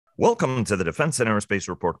Welcome to the Defense and Aerospace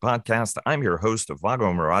Report podcast. I'm your host,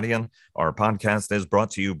 Vago Muradian. Our podcast is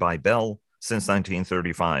brought to you by Bell since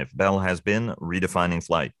 1935. Bell has been redefining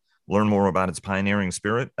flight. Learn more about its pioneering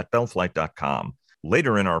spirit at bellflight.com.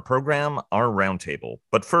 Later in our program, our roundtable.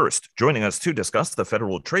 But first, joining us to discuss the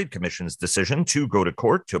Federal Trade Commission's decision to go to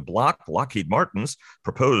court to block Lockheed Martin's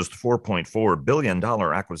proposed $4.4 billion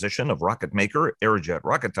acquisition of rocket maker Aerojet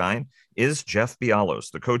Rocketdyne is Jeff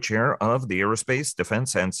Bialos, the co-chair of the Aerospace,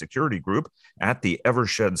 Defense, and Security Group at the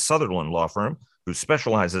Eversheds Sutherland law firm, who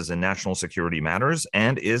specializes in national security matters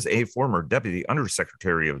and is a former Deputy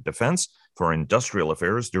Undersecretary of Defense for Industrial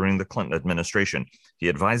Affairs during the Clinton administration. He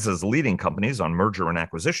advises leading companies on merger and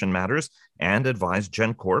acquisition matters and advised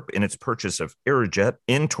GenCorp in its purchase of Aerojet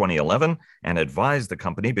in 2011 and advised the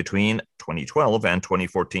company between 2012 and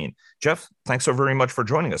 2014. Jeff, thanks so very much for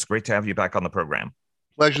joining us. Great to have you back on the program.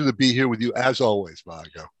 Pleasure to be here with you as always,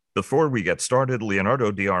 Vago. Before we get started,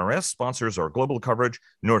 Leonardo DRS sponsors our global coverage,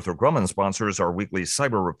 Northrop Grumman sponsors our weekly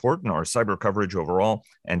cyber report and our cyber coverage overall,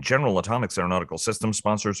 and General Atomics Aeronautical Systems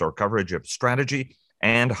sponsors our coverage of strategy,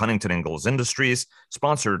 and Huntington Ingalls Industries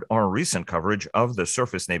sponsored our recent coverage of the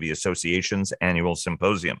Surface Navy Association's annual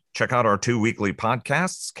symposium. Check out our two weekly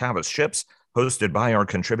podcasts, Cavas Ships, hosted by our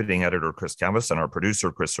contributing editor, Chris Cavas, and our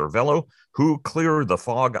producer, Chris Cervello, who clear the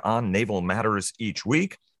fog on naval matters each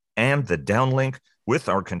week, and the Downlink with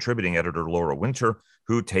our contributing editor, Laura Winter,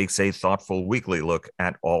 who takes a thoughtful weekly look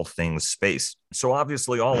at all things space. So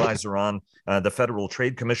obviously all eyes are on the Federal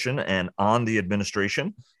Trade Commission and on the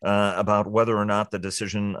administration about whether or not the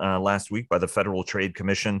decision last week by the Federal Trade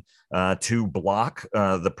Commission to block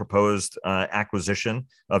the proposed acquisition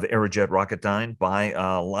of Aerojet Rocketdyne by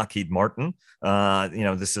Lockheed Martin.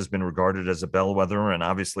 This has been regarded as a bellwether, and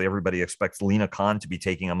obviously everybody expects Lena Khan to be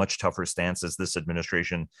taking a much tougher stance as this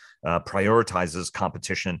administration prioritizes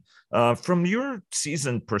competition. From your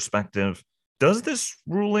seasoned perspective, does this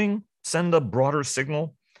ruling send a broader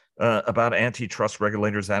signal about antitrust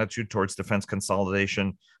regulators' attitude towards defense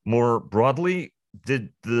consolidation more broadly? Did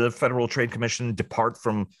the Federal Trade Commission depart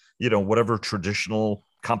from, whatever traditional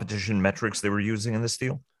competition metrics they were using in this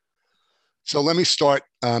deal? So let me start,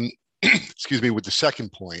 with the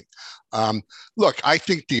second point. Look, I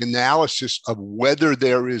think the analysis of whether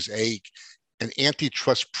there is an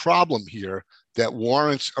antitrust problem here that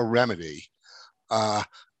warrants a remedy, I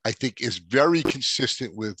think is very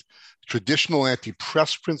consistent with traditional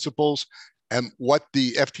antitrust principles and what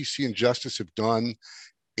the FTC and Justice have done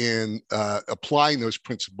in applying those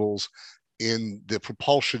principles in the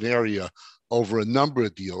propulsion area over a number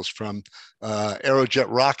of deals, from Aerojet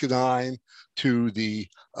Rocketdyne to the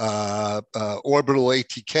orbital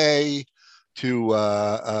ATK to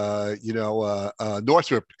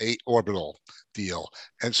Northrop orbital deal.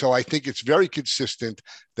 And so I think it's very consistent.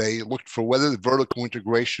 They looked for whether the vertical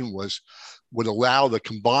integration would allow the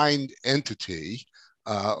combined entity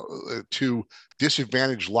to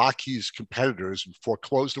disadvantage Lockheed's competitors and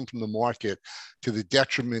foreclose them from the market to the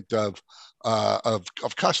detriment of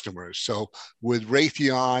customers. So would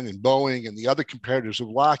Raytheon and Boeing and the other competitors of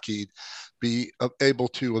Lockheed be able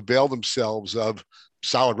to avail themselves of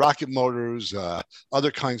solid rocket motors, other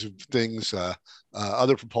kinds of things,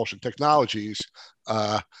 other propulsion technologies,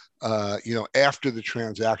 after the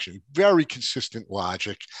transaction? Very consistent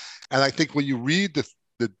logic. And I think when you read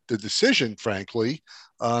the decision, frankly,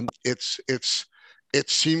 it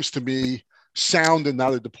seems to me sound and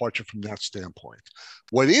not a departure from that standpoint.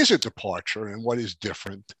 What is a departure and what is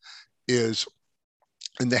different is,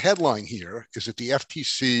 and the headline here is that the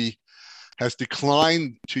FTC has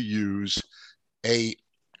declined to use a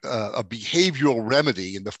behavioral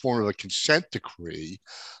remedy in the form of a consent decree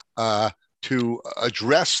to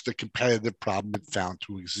address the competitive problem it found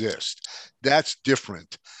to exist. That's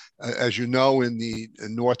different. As you know, in the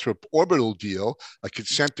Northrop orbital deal, a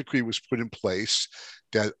consent decree was put in place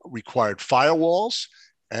that required firewalls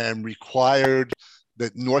and required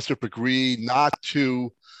that Northrop agree not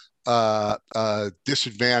to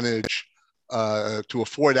disadvantage, to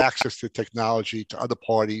afford access to technology to other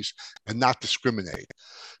parties and not discriminate.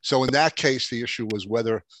 So in that case, the issue was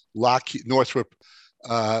whether Northrop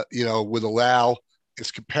would allow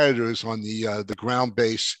its competitors on the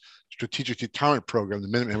ground-based strategic deterrent program, the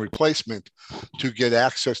Minuteman replacement, to get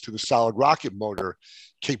access to the solid rocket motor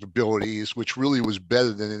capabilities, which really was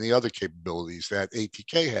better than any other capabilities that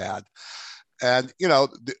ATK had. And,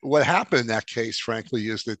 what happened in that case, frankly,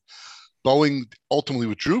 is that Boeing ultimately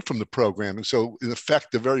withdrew from the program. And so, in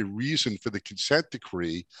effect, the very reason for the consent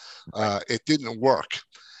decree, it didn't work.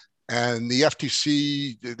 And the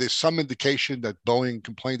FTC, there's some indication that Boeing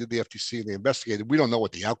complained to the FTC and they investigated. We don't know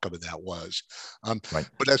what the outcome of that was. Right.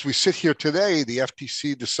 But as we sit here today, the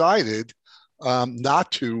FTC decided not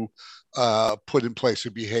to put in place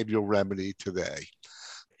a behavioral remedy today.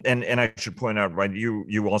 And I should point out, right,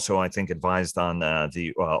 you also, I think, advised on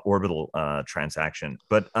the Orbital transaction.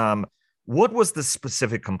 But what was the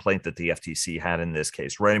specific complaint that the FTC had in this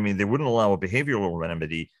case, right? I mean, they wouldn't allow a behavioral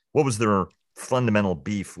remedy. What was their fundamental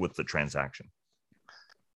beef with the transaction?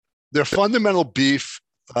 Their fundamental beef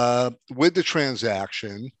with the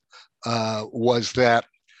transaction was that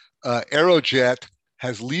Aerojet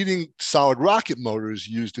has leading solid rocket motors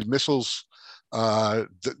used in missiles, DACs,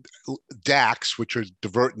 which are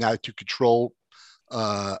divert and attitude control,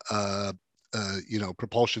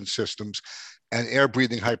 propulsion systems, and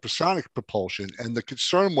air-breathing hypersonic propulsion. And the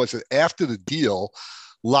concern was that after the deal,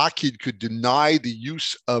 Lockheed could deny the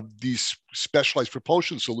use of these specialized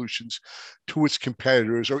propulsion solutions to its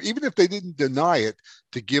competitors, or even if they didn't deny it,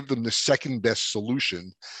 to give them the second best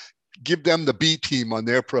solution, give them the B team on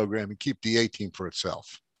their program and keep the A team for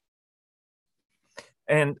itself.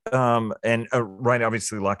 And right,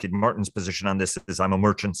 obviously, Lockheed Martin's position on this is, I'm a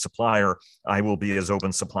merchant supplier. I will be as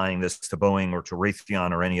open supplying this to Boeing or to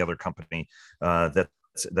Raytheon or any other company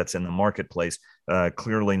that's in the marketplace.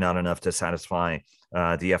 Clearly not enough to satisfy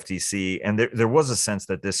the FTC. And there was a sense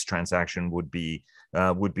that this transaction would be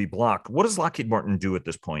blocked. What does Lockheed Martin do at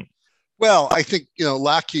this point? Well, I think,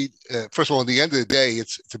 Lockheed, first of all, at the end of the day,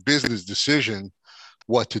 it's a business decision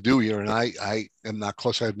what to do here. And I am not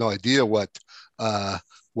close. I have no idea what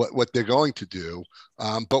they're going to do.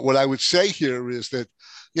 But what I would say here is that,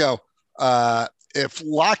 if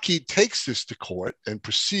Lockheed takes this to court and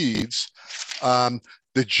proceeds,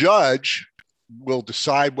 the judge will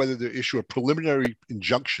decide whether to issue a preliminary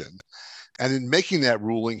injunction. And in making that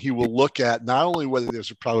ruling, he will look at not only whether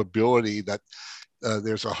there's a probability that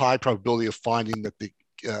there's a high probability of finding that the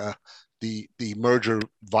merger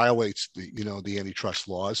violates the antitrust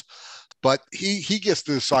laws, but he gets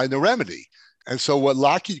to decide the remedy. And so what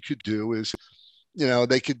Lockheed could do is,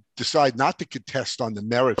 they could decide not to contest on the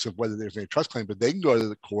merits of whether there's an antitrust claim, but they can go to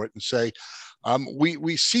the court and say,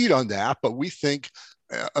 we cede on that, but we think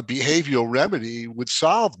a behavioral remedy would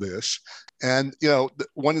solve this. And,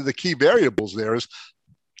 one of the key variables there is,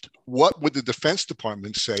 what would the Defense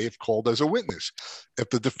Department say if called as a witness? If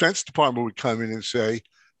the Defense Department would come in and say,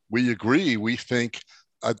 we agree, we think,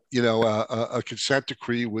 a consent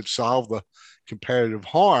decree would solve the comparative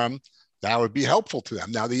harm, that would be helpful to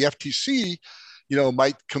them. Now, the FTC,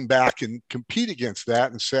 might come back and compete against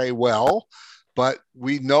that and say, well, but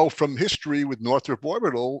we know from history with Northrop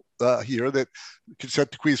Orbital here that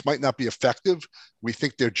consent decrees might not be effective. We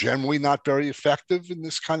think they're generally not very effective in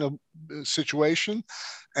this kind of situation.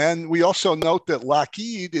 And we also note that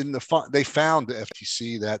Lockheed, they found the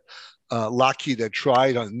FTC that Lockheed had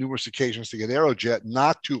tried on numerous occasions to get Aerojet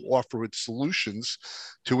not to offer its solutions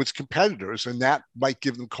to its competitors. And that might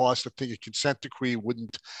give them cause to think a consent decree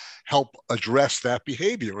wouldn't help address that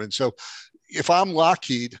behavior. And so if I'm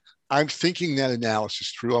Lockheed, I'm thinking that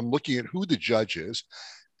analysis through. I'm looking at who the judge is,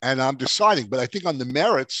 and I'm deciding. But I think on the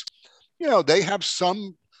merits, they have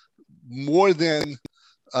some more than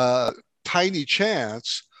tiny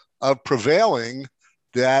chance of prevailing,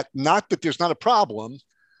 that not that there's not a problem,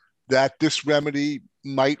 that this remedy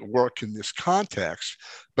might work in this context.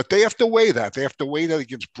 But they have to weigh that. They have to weigh that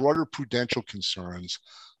against broader prudential concerns,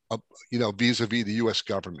 vis-a-vis the U.S.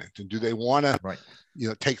 government. And do they want to,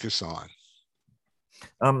 take this on?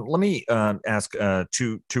 Let me ask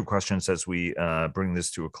two questions as we bring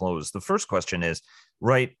this to a close. The first question is,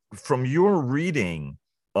 right, from your reading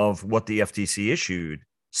of what the FTC issued,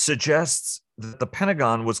 suggests that the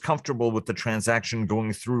Pentagon was comfortable with the transaction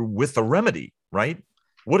going through with a remedy, right?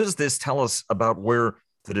 What does this tell us about where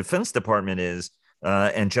the Defense Department is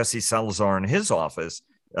and Jesse Salazar and his office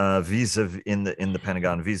vis-a-vis in the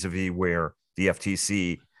Pentagon, vis-a-vis where the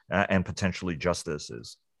FTC and potentially justice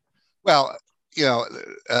is? Well,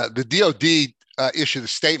 the DOD issued a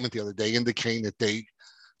statement the other day indicating that they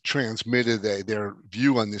transmitted their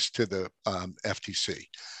view on this to the FTC,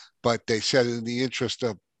 but they said in the interest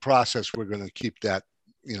of process, we're going to keep that,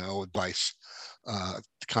 advice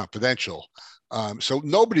confidential. So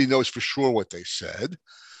nobody knows for sure what they said,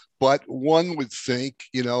 but one would think,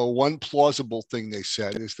 one plausible thing they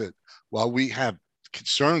said is that while we have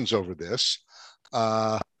concerns over this,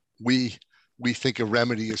 we think a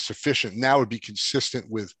remedy is sufficient. Now would be consistent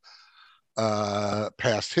with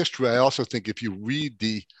past history. I also think if you read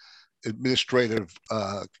the administrative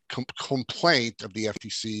complaint of the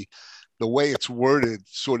FTC, the way it's worded,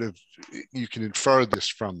 sort of, you can infer this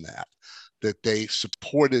from that. that they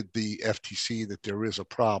supported the FTC that there is a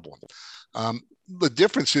problem. The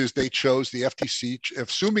difference is they chose the FTC,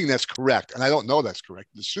 assuming that's correct, and I don't know that's correct,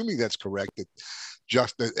 assuming that's correct, that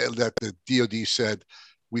the DOD said,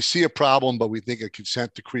 we see a problem, but we think a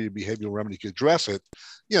consent decree and behavioral remedy could address it.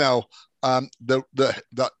 A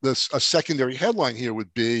secondary headline here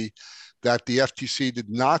would be that the FTC did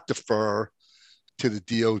not defer to the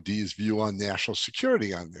DOD's view on national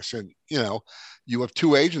security on this. And, you have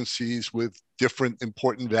two agencies with different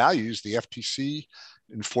important values, the FTC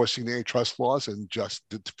enforcing the antitrust laws and just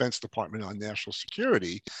the Defense Department on national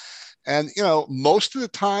security. And, most of the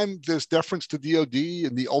time there's deference to DOD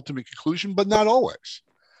in the ultimate conclusion, but not always.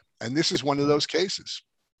 And this is one of those cases.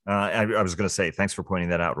 I was going to say, thanks for pointing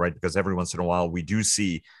that out, right? Because every once in a while, we do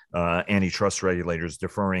see antitrust regulators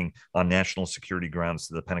deferring on national security grounds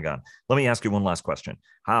to the Pentagon. Let me ask you one last question.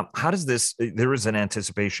 How does this, there is an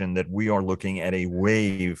anticipation that we are looking at a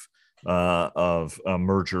wave of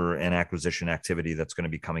merger and acquisition activity that's going to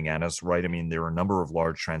be coming at us, right? I mean, there are a number of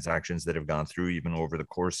large transactions that have gone through even over the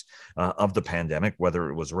course of the pandemic, whether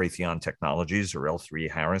it was Raytheon Technologies or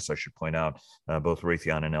L3Harris. I should point out both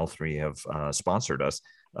Raytheon and L3 have sponsored us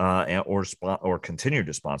or continue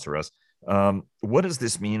to sponsor us. What does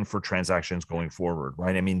this mean for transactions going forward,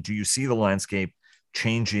 right? I mean, do you see the landscape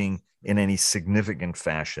changing in any significant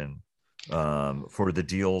fashion for the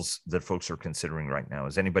deals that folks are considering right now?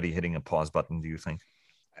 Is anybody hitting a pause button, do you think?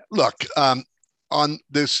 Look, on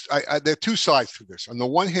this, there are two sides to this. On the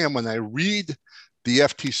one hand, when I read the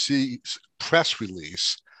FTC's press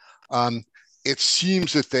release, it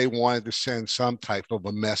seems that they wanted to send some type of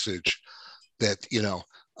a message that,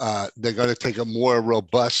 they're going to take a more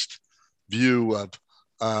robust view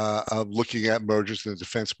of looking at mergers in the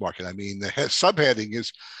defense market. I mean, the subheading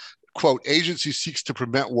is, quote, agency seeks to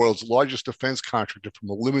prevent world's largest defense contractor from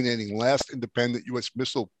eliminating last independent U.S.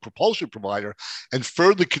 missile propulsion provider and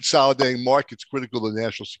further consolidating markets critical to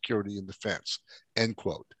national security and defense, end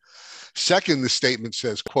quote. Second, the statement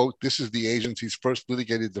says, quote, this is the agency's first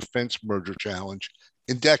litigated defense merger challenge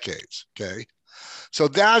in decades, okay? So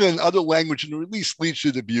that and other language in the release leads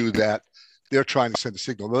to the view that they're trying to send a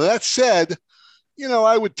signal. Now, that said,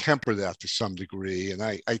 I would temper that to some degree, and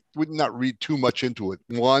I would not read too much into it.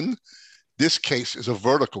 One, this case is a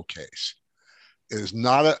vertical case. It is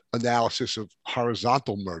not an analysis of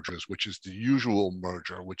horizontal mergers, which is the usual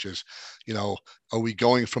merger, which is, are we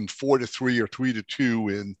going from 4 to 3 or 3 to 2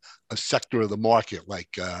 in a sector of the market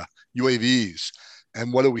like UAVs?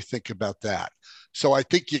 And what do we think about that? So I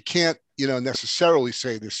think you can't, necessarily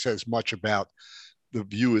say this says much about the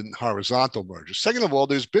view in horizontal mergers. Second of all,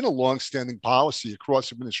 there's been a longstanding policy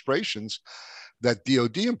across administrations that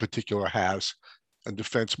DOD in particular has in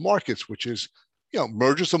defense markets, which is,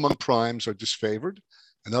 mergers among primes are disfavored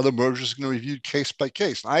and other mergers are going to be reviewed case by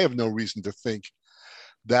case. I have no reason to think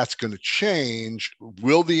that's going to change.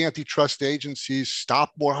 Will the antitrust agencies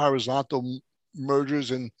stop more horizontal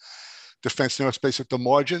mergers in defense and aerospace at the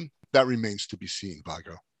margin? That remains to be seen,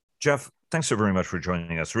 Vago. Jeff, thanks so very much for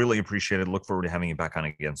joining us. Really appreciate it. Look forward to having you back on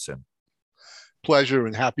again soon. Pleasure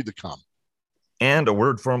and happy to come. And a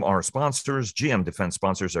word from our sponsors. GM Defense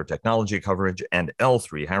sponsors our technology coverage, and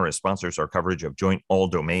L3Harris sponsors our coverage of Joint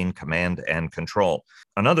All-Domain Command and Control.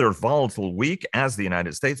 Another volatile week as the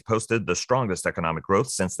United States posted the strongest economic growth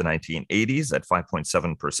since the 1980s at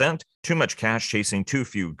 5.7%. Too much cash chasing too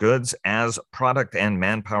few goods as product and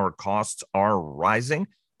manpower costs are rising,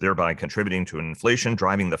 thereby contributing to inflation,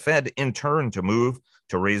 driving the Fed in turn to move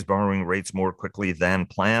to raise borrowing rates more quickly than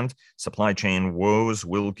planned. Supply chain woes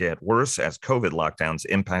will get worse as COVID lockdowns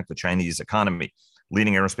impact the Chinese economy.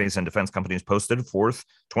 Leading aerospace and defense companies posted fourth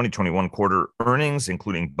 2021 quarter earnings,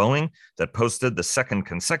 including Boeing, that posted the second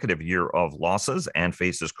consecutive year of losses and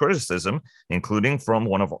faces criticism, including from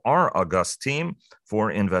one of our august team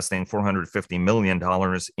for investing $450 million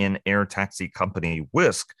in air taxi company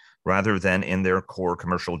Wisk rather than in their core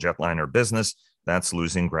commercial jetliner business that's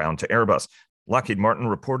losing ground to Airbus. Lockheed Martin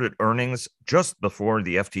reported earnings just before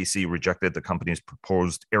the FTC rejected the company's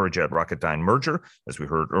proposed Aerojet Rocketdyne merger, as we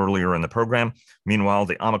heard earlier in the program. Meanwhile,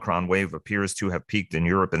 the Omicron wave appears to have peaked in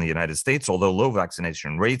Europe and the United States, although low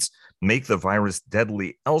vaccination rates make the virus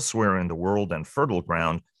deadly elsewhere in the world and fertile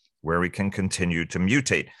ground where it can continue to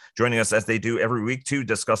mutate. Joining us as they do every week to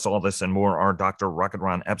discuss all this and more are Dr. Rocket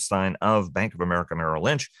Ron Epstein of Bank of America Merrill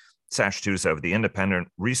Lynch, Sash Tusa of the independent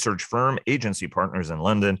research firm Agency Partners in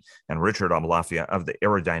London, and Richard Ablafia of the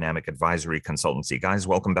Aerodynamic Advisory Consultancy. Guys,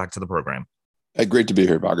 welcome back to the program. Hey, great to be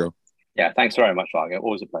here, Vago. Yeah, thanks very much, Vago.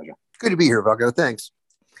 Always a pleasure. Good to be here, Vago. Thanks.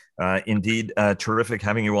 Indeed, terrific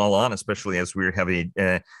having you all on, especially as we have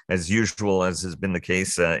as usual, as has been the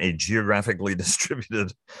case, a geographically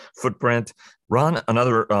distributed footprint. Ron,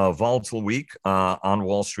 another volatile week on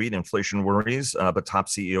Wall Street. Inflation worries, but top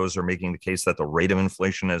CEOs are making the case that the rate of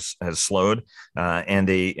inflation has slowed, and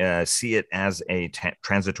they see it as a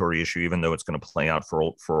transitory issue, even though it's going to play out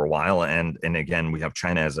for a while. And again, we have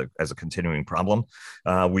China as a continuing problem.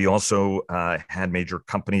 We also had major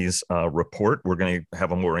companies report. We're going to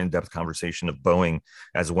have a more in-depth conversation of Boeing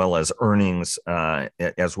as well as earnings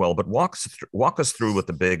as well. But walk us through what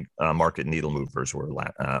the big market needle movers were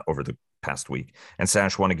over the past week. And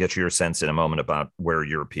Sash, want to get your sense in a moment about where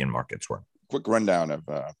European markets were. Quick rundown of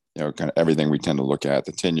kind of everything we tend to look at.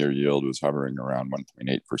 The 10-year yield was hovering around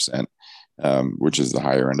 1.8%, which is the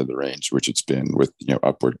higher end of the range, which it's been with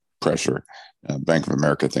upward pressure. Bank of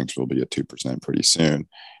America thinks we'll be at 2% pretty soon.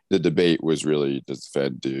 The debate was really, does the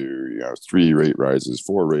Fed do 3 rate rises,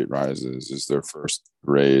 4 rate rises? Is their first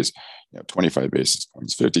raise 25 basis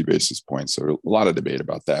points, 50 basis points? So a lot of debate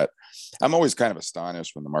about that. I'm always kind of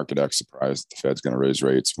astonished when the market acts surprised the Fed's going to raise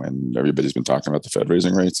rates when everybody's been talking about the Fed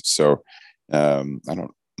raising rates. So I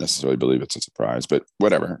don't necessarily believe it's a surprise, but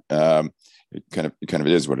whatever. It kind of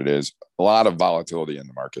is what it is. A lot of volatility in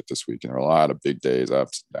the market this week, and there are a lot of big days,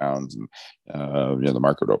 ups and downs, and the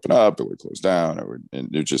market would open up, it would close down,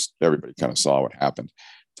 and it just everybody kind of saw what happened.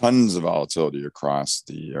 Tons of volatility across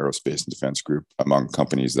the aerospace and defense group among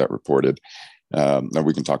companies that reported. And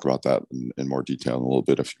we can talk about that in more detail in a little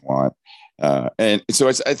bit if you want. And so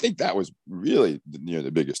I think that was really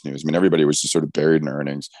the biggest news. I mean, everybody was just sort of buried in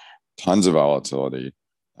earnings, tons of volatility.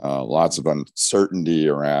 Lots of uncertainty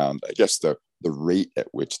around, I guess, the rate at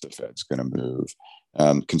which the Fed's going to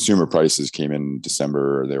move. Consumer prices came in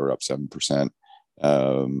December. They were up 7%,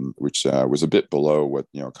 which was a bit below what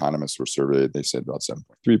economists were surveyed. They said about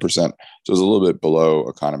 7.3%. So it was a little bit below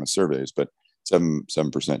economist surveys, but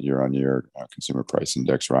 7% year on year consumer price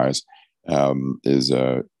index rise is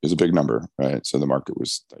a big number, right? So the market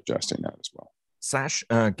was digesting that as well. Sash,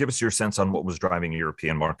 give us your sense on what was driving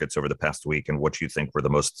European markets over the past week and what you think were the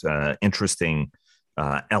most interesting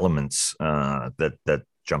elements that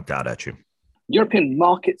jumped out at you. European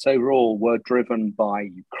markets overall were driven by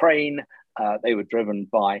Ukraine. They were driven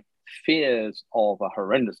by fears of a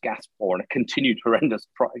horrendous gas or a continued horrendous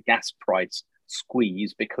gas price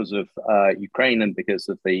squeeze because of Ukraine and because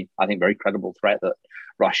of the, I think, very credible threat that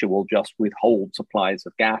Russia will just withhold supplies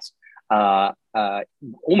of gas.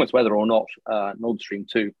 Almost whether or not Nord Stream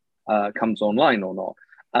 2 comes online or not.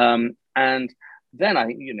 And then I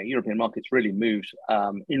think, European markets really moved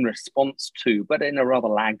in response to, but in a rather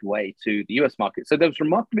lagged way, to the US market. So there was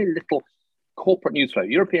remarkably little corporate news flow.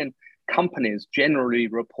 European companies generally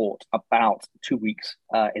report about 2 weeks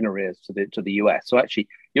in arrears to the US. So actually,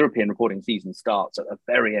 European reporting season starts at the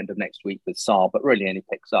very end of next week with SAR, but really only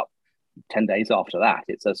picks up 10 days after that.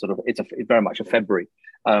 It's very much a February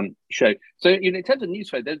show. So in terms of news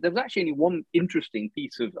flow, there was actually only one interesting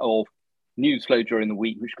piece of news flow during the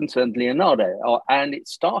week, which concerned Leonardo. And it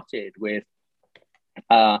started with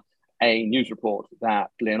a news report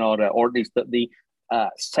that Leonardo, or at least that the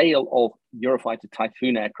sale of Eurofighter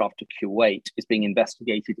Typhoon aircraft to Kuwait is being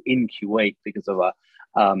investigated in Kuwait because of a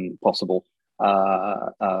possible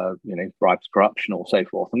bribes, corruption, or so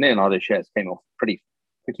forth. And Leonardo shares came off pretty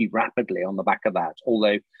rapidly on the back of that,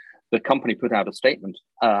 although the company put out a statement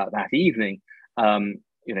that evening,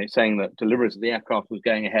 saying that deliveries of the aircraft was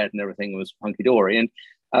going ahead and everything was hunky-dory, and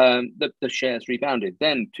the shares rebounded.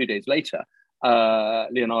 Then 2 days later,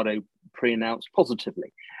 Leonardo pre-announced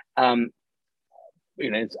positively, and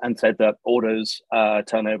said that orders,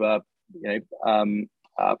 turnover,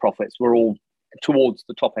 profits were all towards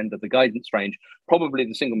the top end of the guidance range. Probably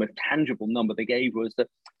the single most tangible number they gave was that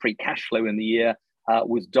free cash flow in the year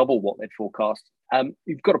was double what they'd forecast.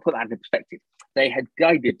 You've got to put that in perspective. They had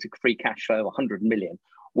guided to free cash flow of 100 million,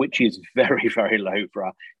 which is very, very low for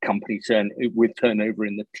a company with turnover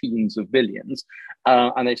in the teens of billions.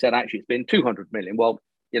 And they said, actually, it's been 200 million. Well,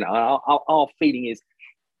 our feeling is,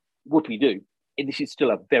 what do we do? This is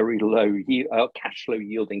still a very low cash flow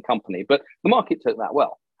yielding company. But the market took that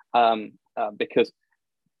well, because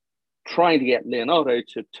trying to get Leonardo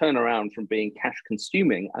to turn around from being cash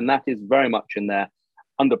consuming, and that is very much in their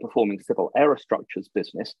underperforming civil aerostructures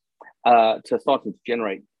business, to starting to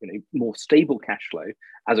generate more stable cash flow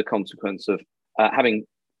as a consequence of having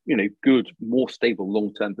good, more stable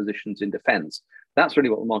long-term positions in defense. That's really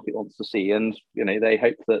what the market wants to see, and they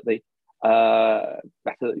hope that the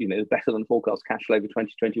better than forecast cash flow for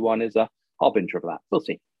 2021 is a harbinger of that. We'll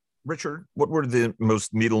see. Richard, what were the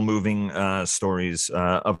most needle-moving stories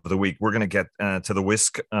of the week? We're going to get to the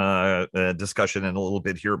Whisk discussion in a little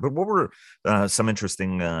bit here, but what were some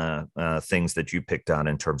interesting things that you picked out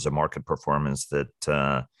in terms of market performance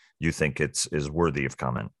that you think is worthy of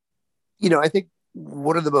comment? I think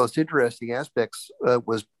one of the most interesting aspects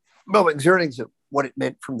was Boeing's earnings and what it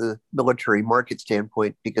meant from the military market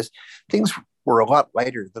standpoint, because things were a lot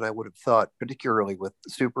lighter than I would have thought, particularly with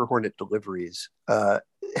Super Hornet deliveries.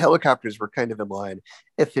 Helicopters were kind of in line,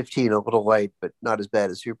 F-15 a little light, but not as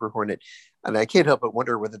bad as Super Hornet. And I can't help but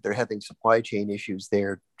wonder whether they're having supply chain issues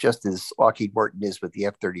there, just as Lockheed Martin is with the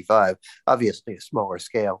F-35, obviously a smaller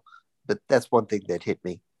scale. But that's one thing that hit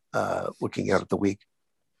me looking out at the week.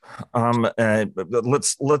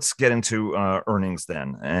 Let's get into earnings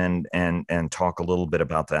then, and talk a little bit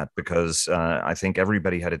about that, because I think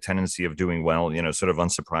everybody had a tendency of doing well. Sort of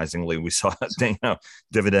unsurprisingly, we saw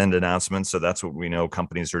dividend announcements, so that's what we know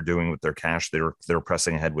companies are doing with their cash. They're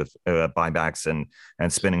pressing ahead with buybacks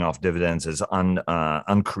and spinning off dividends, as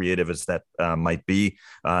uncreative as that might be.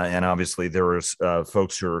 And obviously, there is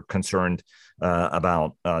folks who are concerned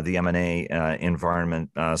about the M&A environment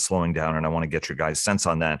slowing down, and I want to get your guys' sense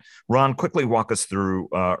on that. Ron, quickly walk us through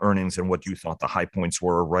earnings and what you thought the high points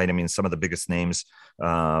were, right? I mean, some of the biggest names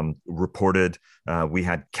reported. We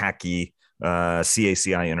had CACI,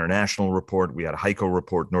 CACI International report. We had HEICO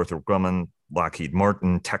report, Northrop Grumman, Lockheed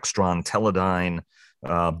Martin, Textron, Teledyne,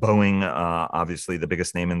 Boeing, obviously the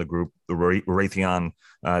biggest name in the group, the Raytheon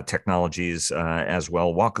Technologies as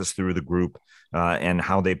well. Walk us through the group and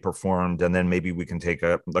how they performed, and then maybe we can take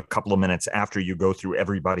a couple of minutes after you go through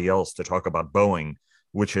everybody else to talk about Boeing,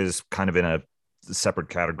 which is kind of in a separate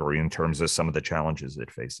category in terms of some of the challenges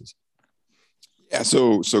it faces. Yeah,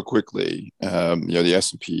 so quickly, the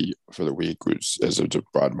S&P for the week, which as a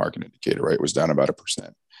broad market indicator, right, was down about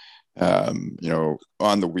 1%.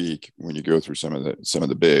 On the week, when you go through some of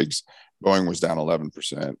the bigs, Boeing was down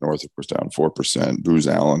 11%, Northrop was down 4%, Booz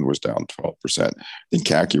Allen was down 12%. I think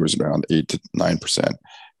CACI was around 8 to 9%.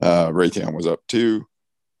 Raytheon was up 2%,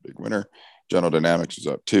 big winner. General Dynamics was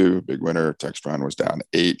up 2%, big winner. Textron was down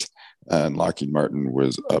 8%, and Lockheed Martin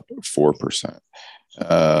was up 4%.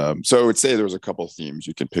 So I would say there was a couple of themes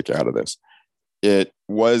you can pick out of this. It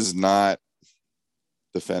was not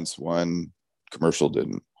defense won, commercial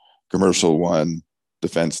didn't. Commercial won,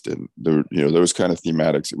 defense didn't. Those kind of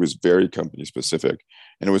thematics. It was very company specific,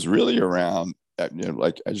 and it was really around,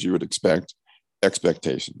 like as you would expect,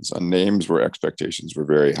 expectations. On names where expectations were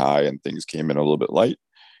very high and things came in a little bit light,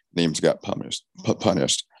 names got punished.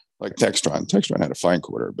 Like Textron. Textron had a fine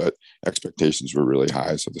quarter, but expectations were really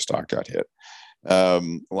high, so the stock got hit.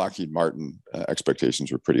 Lockheed Martin expectations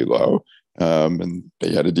were pretty low, and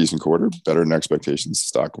they had a decent quarter, better than expectations. The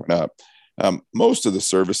stock went up. Most of the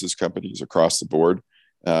services companies across the board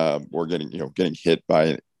were getting hit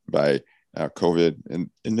by COVID, and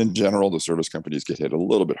in general, the service companies get hit a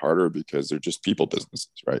little bit harder because they're just people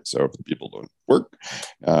businesses, right? So if the people don't work,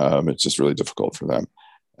 it's just really difficult for them.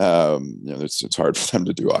 It's hard for them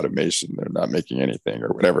to do automation. They're not making anything or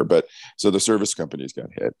whatever. But so the service companies got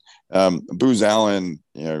hit. Booz Allen,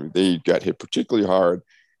 they got hit particularly hard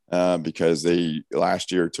because they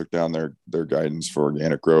last year took down their guidance for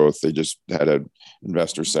organic growth. They just had an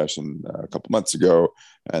investor session a couple months ago,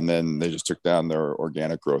 and then they just took down their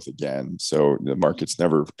organic growth again. So the market's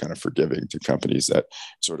never kind of forgiving to companies that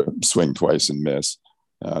sort of swing twice and miss.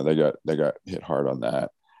 They got hit hard on that.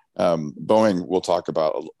 Boeing, we'll talk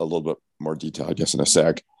about a little bit more detail, I guess, in a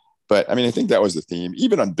sec. But I mean, I think that was the theme,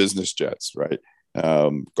 even on business jets, right?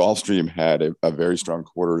 Gulfstream had a very strong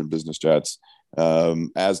quarter in business jets,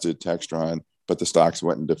 as did Textron, but the stocks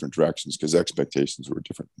went in different directions because expectations were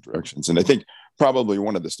different directions. And I think probably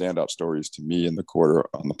one of the standout stories to me in the quarter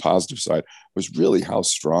on the positive side was really how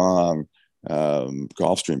strong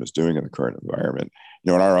Gulfstream is doing in the current environment.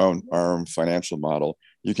 In our own financial model,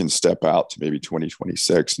 you can step out to maybe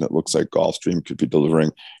 2026, and it looks like Gulfstream could be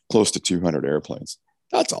delivering close to 200 airplanes.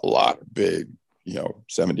 That's a lot of big,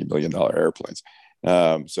 $70 million airplanes.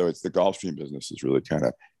 So it's the Gulfstream business is really kind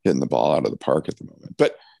of hitting the ball out of the park at the moment.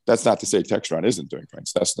 But that's not to say Textron isn't doing fine.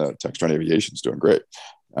 That's not Textron Aviation is doing great.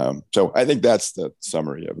 So I think that's the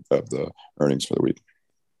summary of the earnings for the week.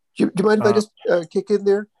 Do you mind if I just kick in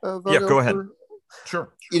there? Yeah, go ahead.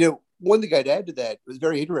 Sure. One thing I'd add to that was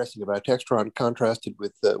very interesting about Textron contrasted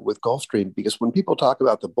with Gulfstream, because when people talk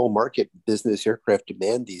about the bull market business aircraft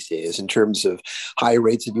demand these days in terms of high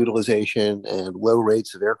rates of utilization and low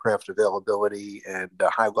rates of aircraft availability and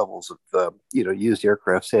high levels of used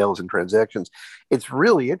aircraft sales and transactions, it's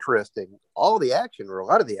really interesting. All the action, or a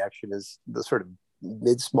lot of the action, is the sort of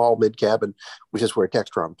small, mid cabin, which is where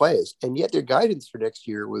Textron plays. And yet their guidance for next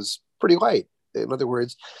year was pretty light. In other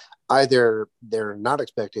words, either they're not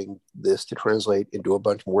expecting this to translate into a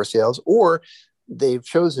bunch more sales, or they've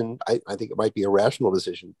chosen, I think it might be a rational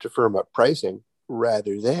decision, to firm up pricing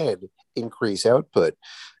rather than increase output.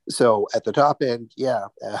 So at the top end,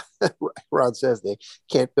 Ron says they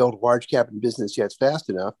can't build large cabin business jets fast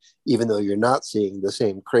enough, even though you're not seeing the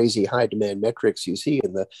same crazy high demand metrics you see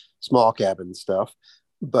in the small cabin stuff.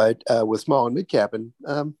 But with small and mid cabin,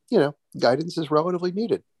 guidance is relatively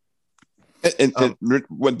muted. And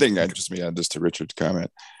one thing I just may add this to Richard's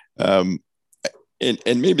comment, and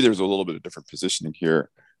maybe there's a little bit of different positioning here.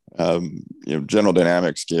 General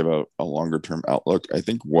Dynamics gave a longer term outlook. I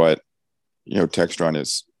think what Textron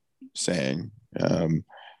is saying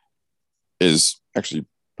is actually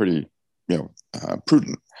pretty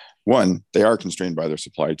prudent. One, they are constrained by their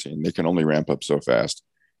supply chain. They can only ramp up so fast.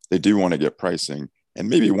 They do want to get pricing, and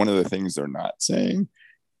maybe one of the things they're not saying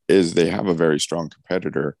is they have a very strong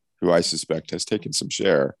competitor who I suspect has taken some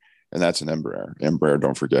share, and that's an Embraer. Embraer,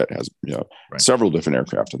 don't forget, has several different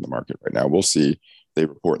aircraft in the market right now. We'll see. They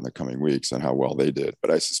report in the coming weeks on how well they did,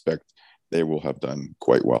 but I suspect they will have done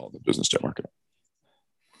quite well in the business jet market.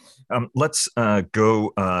 Let's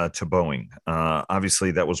go to Boeing.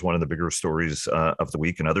 Obviously, that was one of the bigger stories of the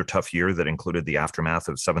week. Another tough year that included the aftermath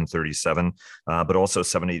of 737, but also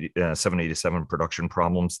 787 production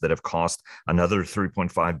problems that have cost another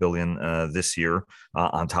 $3.5 billion this year,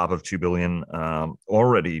 on top of $2 billion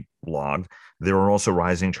already logged. There are also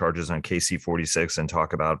rising charges on KC-46 and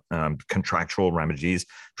talk about contractual remedies,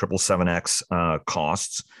 777X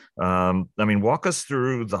costs. Walk us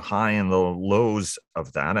through the high and the lows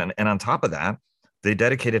of that. And on top of that, they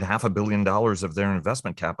dedicated $500 million of their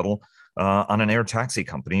investment capital on an air taxi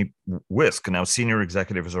company, Wisk. Now, senior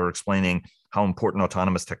executives are explaining how important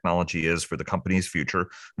autonomous technology is for the company's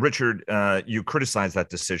future. Richard, you criticized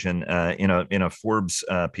that decision in a Forbes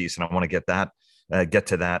piece, and I want to get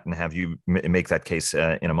to that and have you make that case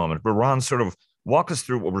in a moment. But Ron, sort of walk us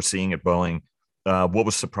through what we're seeing at Boeing. What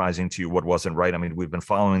was surprising to you? What wasn't right? We've been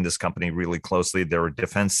following this company really closely. There are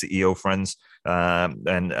defense CEO friends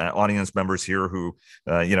and audience members here who,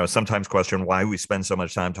 sometimes question why we spend so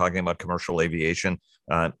much time talking about commercial aviation,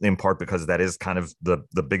 in part because that is kind of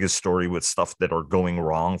the biggest story with stuff that are going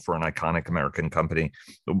wrong for an iconic American company.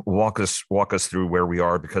 Walk us through where we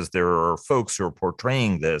are, because there are folks who are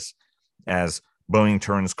portraying this as Boeing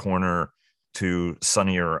turns corner to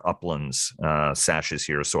sunnier uplands, sashes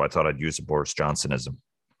here. So I thought I'd use a Boris Johnsonism.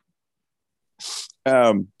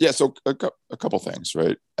 So a couple things,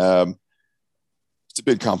 right? It's a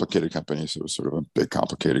big, complicated company, so it was sort of a big,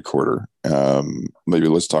 complicated quarter. Maybe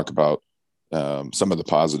let's talk about some of the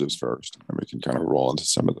positives first, and we can kind of roll into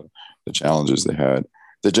some of the challenges they had.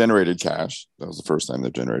 They generated cash. That was the first time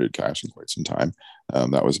they've generated cash in quite some time.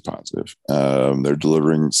 That was a positive. They're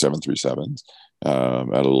delivering 737s at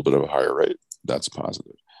a little bit of a higher rate. That's a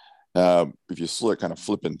positive. If you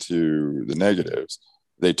flip into the negatives,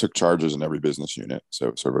 they took charges in every business unit,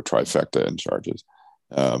 so sort of a trifecta in charges.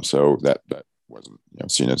 So that wasn't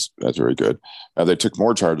seen as very good. They took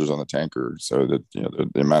more charges on the tanker, so that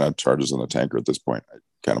the amount of charges on the tanker at this point, I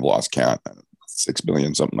kind of lost count. 6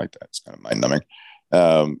 billion, something like that. It's kind of mind-numbing.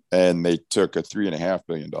 And they took a $3.5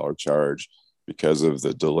 billion charge because of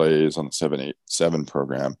the delays on the 787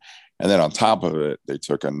 program. And then on top of it, they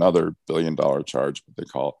took another $1 billion charge, what they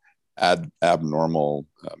call abnormal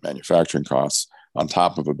manufacturing costs, on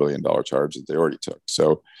top of $1 billion charge that they already took.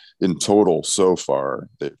 So in total, so far,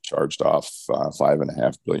 they've charged off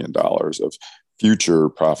 $5.5 billion of future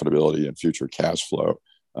profitability and future cash flow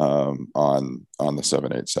on the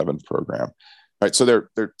 787 program. Right, so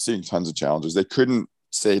they're seeing tons of challenges. They couldn't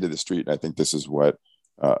say to the street, and I think this is what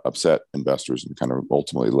upset investors and kind of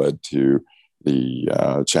ultimately led to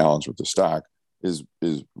the challenge with the stock, is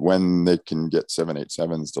when they can get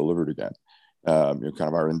 787s delivered again. Kind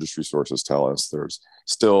of our industry sources tell us there's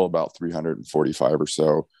still about 345 or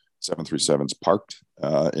so 737s parked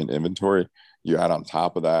in inventory. You add on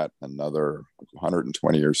top of that another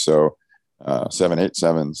 120 or so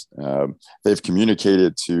 787s. They've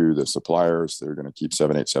communicated to the suppliers they're going to keep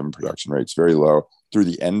 787 production rates very low through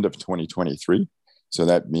the end of 2023. So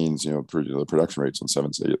that means the production rates on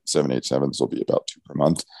 787s will be about 2 per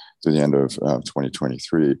month through the end of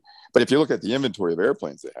 2023. But if you look at the inventory of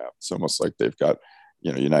airplanes they have, it's almost like they've got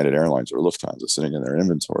United Airlines or Lufthansa sitting in their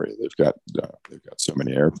inventory. They've got so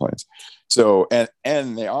many airplanes. So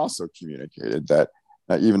and they also communicated that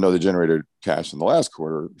even though they generated cash in the last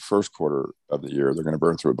quarter, first quarter of the year, they're going to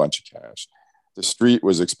burn through a bunch of cash. The street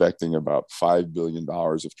was expecting about $5 billion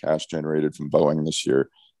of cash generated from Boeing this year.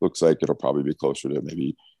 looks like it'll probably be closer to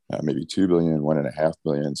maybe 2 billion, 1.5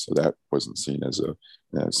 billion. So that wasn't seen as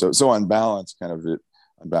so on balance,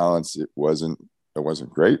 it wasn't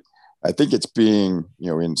great. I think it's being,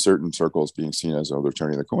 in certain circles being seen as, they're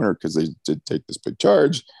turning the corner because they did take this big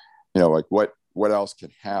charge. Like what else can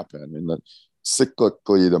happen? I mean,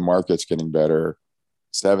 cyclically, the market's getting better.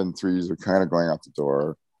 7.3s are kind of going out the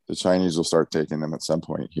door. The Chinese will start taking them at some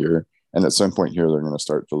point here. And at some point here, they're going to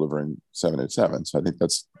start delivering 787. So I think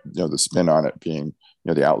that's, the spin on it being,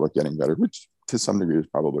 the outlook getting better, which to some degree is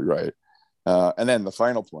probably right. And then the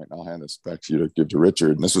final point, I'll hand this back to you to give to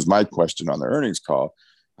Richard. And this was my question on the earnings call.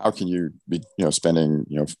 How can you be, spending,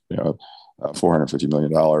 $450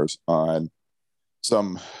 million on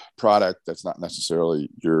some product that's not necessarily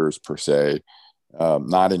yours per se,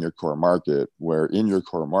 not in your core market, where in your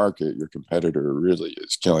core market, your competitor really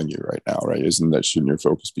is killing you right now, right? Shouldn't your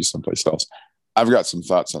focus be someplace else? I've got some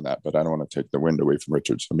thoughts on that, but I don't want to take the wind away from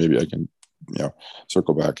Richard. So maybe I can,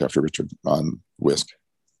 circle back after Richard on Wisk.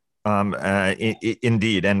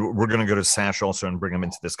 Indeed. And we're going to go to Sash also and bring him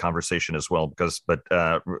into this conversation as well, but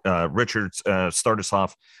Richard, start us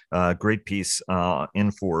off, great piece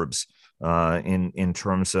in Forbes in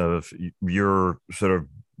terms of your sort of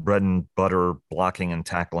bread and butter blocking and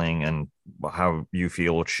tackling and how you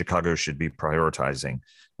feel Chicago should be prioritizing.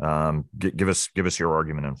 Give us your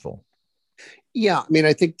argument in full. Yeah, I mean,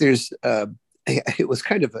 I think there's it was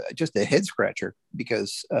kind of just a head scratcher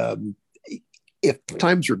because if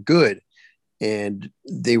times were good and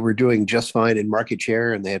they were doing just fine in market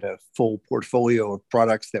share and they had a full portfolio of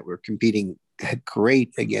products that were competing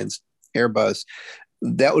great against Airbus,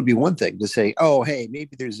 that would be one thing to say, oh, hey,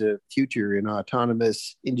 maybe there's a future in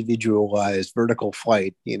autonomous, individualized vertical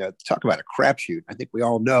flight. Talk about a crapshoot. I think we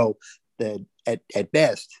all know that at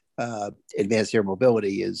best, advanced air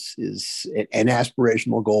mobility is an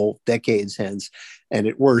aspirational goal decades hence, and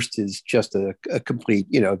at worst is just a complete,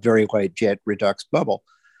 very light jet redux bubble.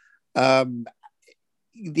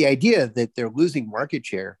 The idea that they're losing market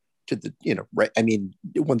share to the, right. I mean,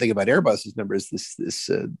 one thing about Airbus's numbers this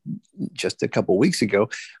just a couple of weeks ago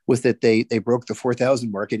was that they broke the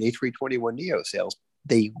 4,000 mark in A321neo sales.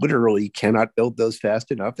 They literally cannot build those fast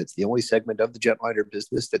enough. It's the only segment of the jetliner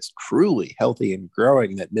business that's truly healthy and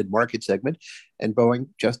growing, that mid-market segment, and Boeing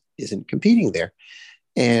just isn't competing there.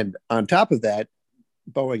 And on top of that,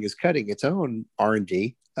 Boeing is cutting its own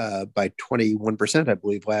R&D by 21%, I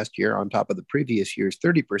believe, last year, on top of the previous year's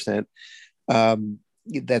 30%.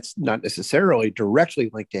 That's not necessarily directly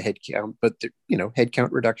linked to headcount, but headcount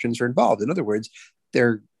reductions are involved. In other words,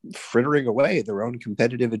 they're frittering away their own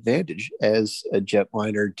competitive advantage as a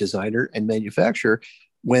jetliner designer and manufacturer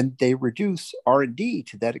when they reduce R&D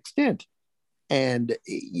to that extent. And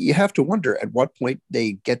you have to wonder at what point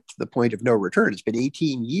they get to the point of no return. It's been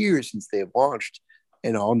 18 years since they have launched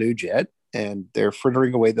an all-new jet, and they're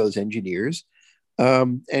frittering away those engineers.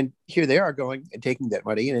 And here they are going and taking that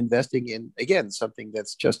money and investing in, again, something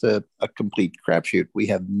that's just a complete crapshoot. We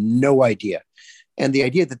have no idea. And the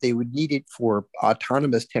idea that they would need it for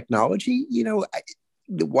autonomous technology,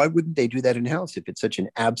 why wouldn't they do that in-house if it's such an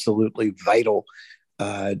absolutely vital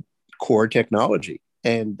core technology?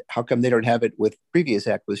 And how come they don't have it with previous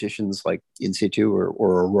acquisitions like In-Situ or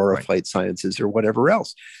Aurora right. Flight Sciences or whatever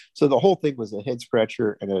else? So the whole thing was a head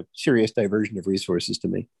scratcher and a serious diversion of resources to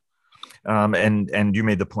me. And you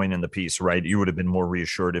made the point in the piece, right? You would have been more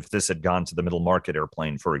reassured if this had gone to the middle market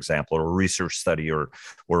airplane, for example, or a research study or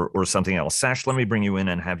something else. Sash, let me bring you in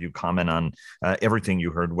and have you comment on everything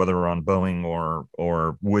you heard, whether on Boeing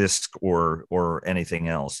or Wisk or anything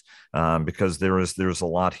else, because there's a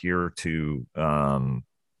lot here to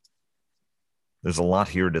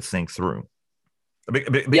think through.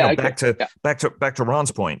 Back to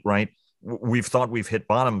Ron's point, right? We've thought we've hit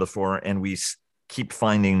bottom before, and we keep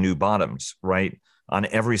finding new bottoms, right? On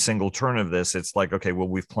every single turn of this, it's like, okay, well,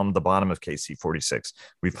 we've plumbed the bottom of KC-46.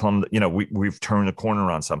 We've plumbed, we've turned a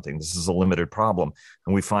corner on something. This is a limited problem.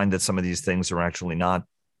 And we find that some of these things are actually not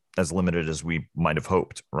as limited as we might have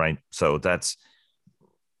hoped, right? So that's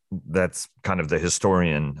kind of the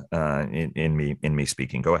historian in me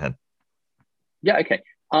speaking. Go ahead. Yeah, okay.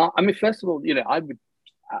 First of all,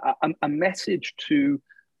 a message to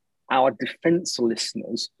our defense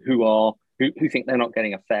listeners who think they're not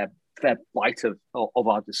getting a fair bite of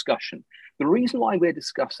our discussion. The reason why we're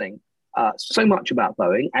discussing so much about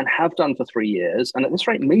Boeing and have done for 3 years, and at this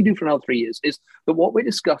rate may do for another 3 years, is that what we're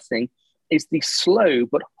discussing is the slow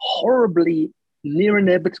but horribly near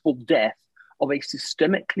inevitable death of a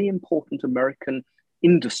systemically important American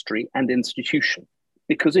industry and institution,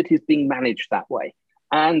 because it is being managed that way.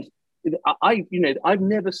 And I've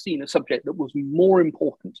never seen a subject that was more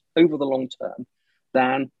important over the long term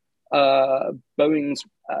than Boeing's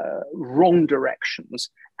wrong directions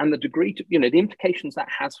and the degree to, the implications that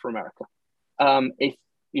has for America.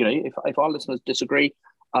 If our listeners disagree,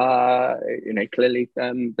 clearly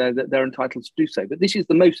they're entitled to do so. But this is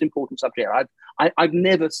the most important subject. I've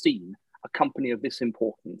never seen a company of this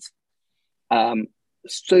importance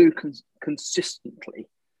so consistently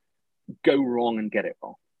go wrong and get it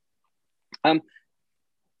wrong. A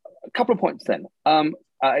couple of points then.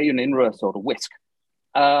 In reverse order, Wisk.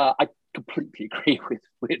 I completely agree with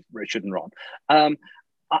Richard and Ron.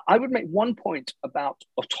 I would make one point about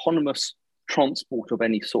autonomous transport of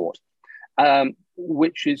any sort,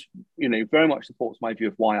 which is, very much supports my view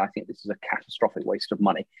of why I think this is a catastrophic waste of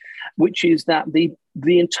money, which is that the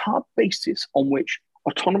entire basis on which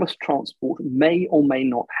autonomous transport may or may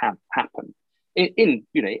not happen in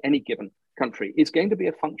any given country is going to be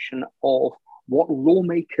a function of what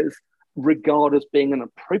lawmakers regard as being an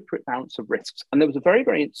appropriate balance of risks. And there was a very,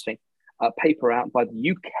 very interesting paper out by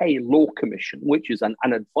the UK Law Commission, which is an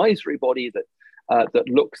advisory body that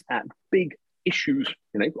looks at big issues,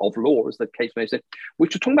 of law, as the case may say,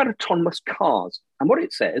 which are talking about autonomous cars. And what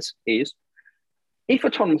it says is, if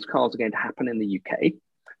autonomous cars are going to happen in the UK,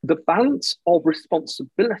 the balance of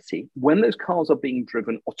responsibility when those cars are being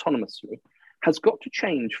driven autonomously has got to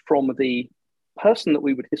change from the person that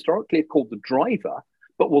we would historically have called the driver,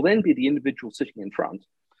 but will then be the individual sitting in front,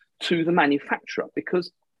 to the manufacturer,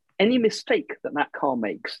 because any mistake that car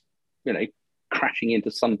makes, crashing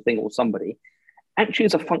into something or somebody, actually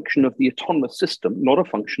is a function of the autonomous system, not a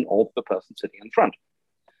function of the person sitting in front.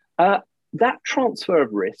 That transfer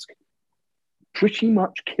of risk pretty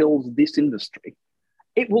much kills this industry.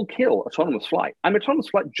 It will kill autonomous flight. Autonomous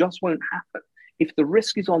flight just won't happen if the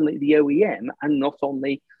risk is on the OEM and not on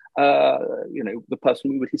the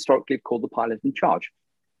person we would historically have called the pilot in charge.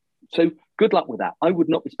 So good luck with that. I would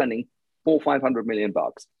not be spending $400-500 million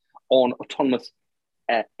on autonomous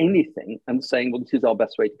anything and saying, well, this is our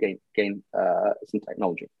best way to gain some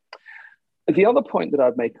technology. The other point that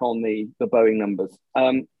I'd make on the Boeing numbers,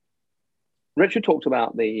 Richard talked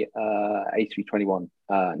about the A321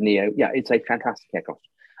 Neo. Yeah, it's a fantastic aircraft.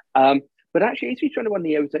 But actually, A321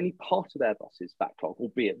 Neo is only part of Airbus's backlog,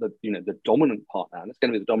 albeit the dominant part now, and it's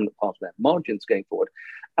going to be the dominant part of their margins going forward.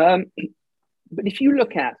 But if you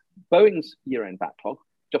look at Boeing's year-end backlog,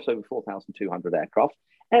 just over 4,200 aircraft,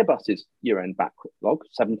 Airbus's year-end backlog,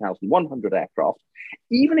 7,100 aircraft,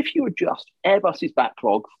 even if you adjust Airbus's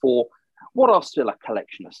backlog for what are still a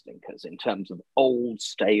collection of stinkers in terms of old,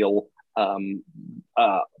 stale,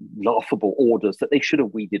 laughable orders that they should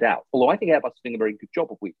have weeded out. Although I think Airbus is doing a very good job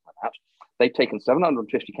of weeding them out. They've taken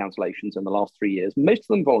 750 cancellations in the last 3 years, most of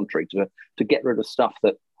them voluntary, to get rid of stuff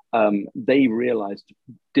that they realized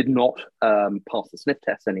did not pass the sniff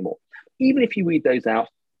test anymore. Even if you weed those out,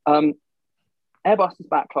 Airbus's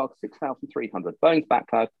backlog, 6,300. Boeing's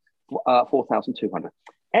backlog, 4,200.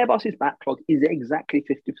 Airbus's backlog is exactly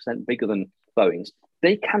 50% bigger than Boeing's.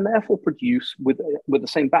 They can therefore produce with the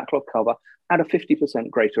same backlog cover at a 50%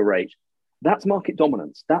 greater rate. That's market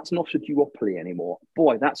dominance. That's not a duopoly anymore.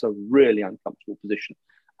 Boy, that's a really uncomfortable position.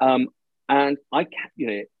 And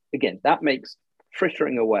again, that makes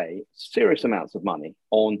frittering away serious amounts of money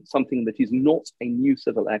on something that is not a new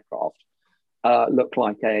civil aircraft look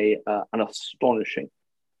like an astonishing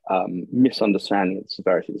misunderstanding of the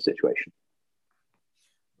severity of the situation.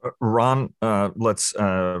 Ron, let's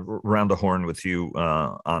round the horn with you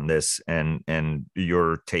on this and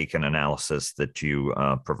your take and analysis that you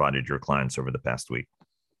provided your clients over the past week.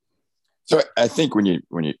 So I think when you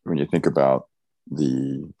think about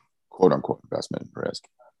the quote unquote investment risk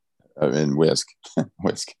in risk,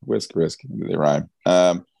 they rhyme.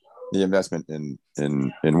 The investment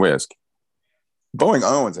in Wisk, Boeing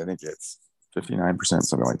owns, I think it's 59%,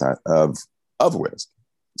 something like that, of Wisk.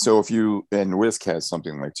 So Wisk has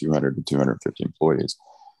something like 200 to 250 employees.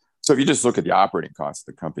 So if you just look at the operating costs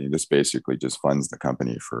of the company, this basically just funds the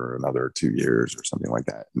company for another 2 years or something like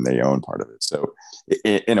that. And they own part of it. So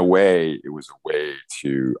in a way, it was a way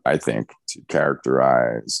to, I think, to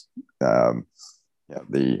characterize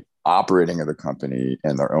the operating of the company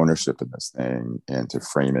and their ownership in this thing and to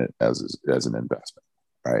frame it as an investment,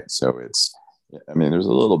 right? So there's a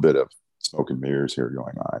little bit of smoke and mirrors here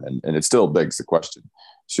going on. And it still begs the question,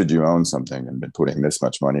 should you own something and been putting this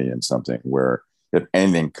much money in something where if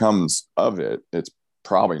anything comes of it, it's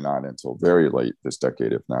probably not until very late this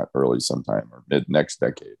decade, if not early sometime or mid next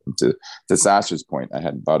decade. And to Sasha's point, I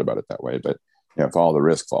hadn't thought about it that way, but if all the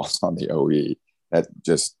risk falls on the OE, that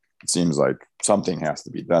just seems like something has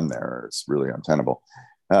to be done there. It's really untenable.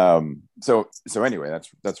 So anyway,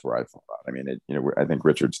 that's where I thought. I mean, I think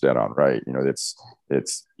Richard's dead on right.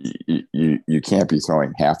 It's you can't be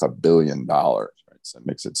throwing $500 million. Right? So that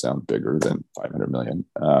makes it sound bigger than 500 million.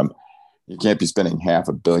 You can't be spending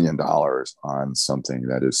 $500 million on something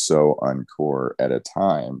that is so uncore at a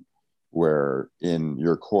time where in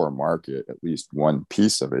your core market, at least one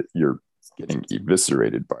piece of it, you're getting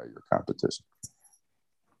eviscerated by your competition.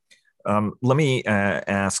 Let me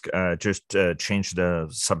ask, change the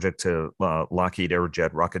subject to Lockheed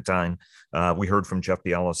Aerojet Rocketdyne. We heard from Jeff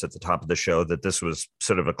Bialos at the top of the show that this was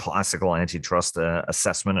sort of a classical antitrust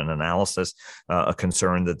assessment and analysis, a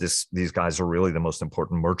concern that these guys are really the most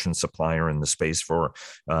important merchant supplier in the space for,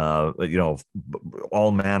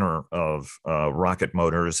 all manner of rocket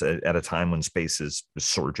motors at a time when space is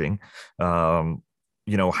surging. How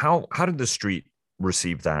did the street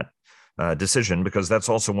receive that decision, because that's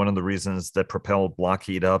also one of the reasons that propelled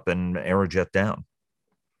Lockheed up and Aerojet down?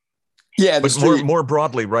 Yeah, but more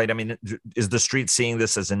broadly, right? I mean, is the street seeing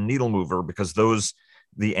this as a needle mover? Because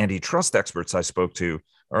the antitrust experts I spoke to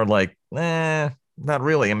are like, not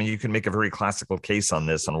really. I mean, you can make a very classical case on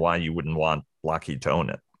this on why you wouldn't want Lockheed to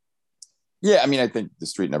own it. Yeah, I mean, I think the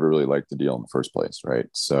street never really liked the deal in the first place, right?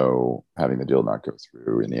 So having the deal not go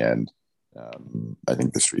through in the end, I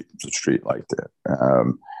think the street liked it.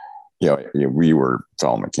 We were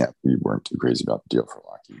following the camp. We weren't too crazy about the deal for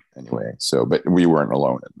Lockheed anyway. So, but we weren't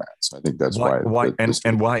alone in that. So I think that's why.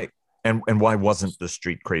 Why wasn't the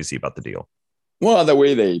street crazy about the deal? Well, the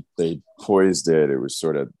way they poised it, it was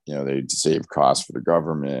sort of, they saved costs for the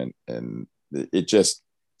government, and it just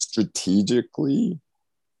strategically,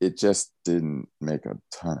 it just didn't make a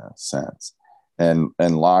ton of sense. And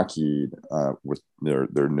Lockheed, with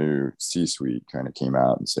their new C-suite, kind of came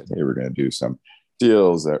out and said, "Hey, we're going to do some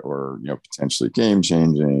deals that were potentially game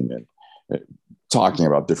changing, and talking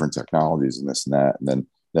about different technologies and this and that." And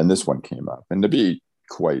then this one came up, and to be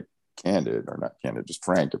quite candid, or not candid, just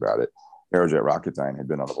frank about it, Aerojet Rocketdyne had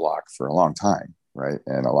been on the block for a long time, right?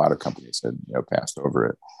 And a lot of companies had passed over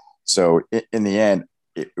it. So in the end,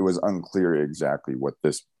 it was unclear exactly what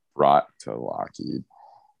this brought to Lockheed.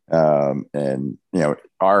 And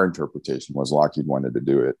our interpretation was Lockheed wanted to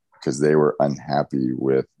do it because they were unhappy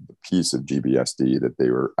with the piece of GBSD that they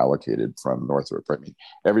were allocated from Northrop. I mean,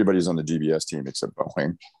 everybody's on the GBS team except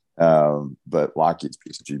Boeing, but Lockheed's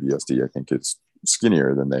piece of GBSD, I think it's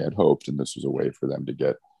skinnier than they had hoped, and this was a way for them to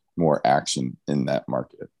get more action in that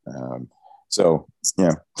market. So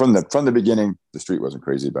from the beginning, the street wasn't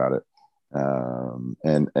crazy about it,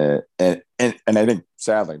 and I think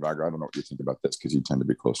sadly, Vago, I don't know what you think about this because you tend to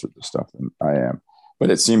be closer to this stuff than I am. But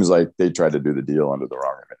it seems like they tried to do the deal under the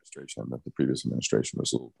wrong administration, that the previous administration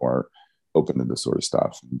was a little more open to this sort of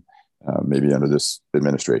stuff. And maybe under this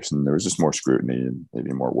administration, there was just more scrutiny and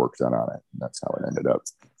maybe more work done on it. And that's how it ended up.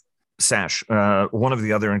 Sash, one of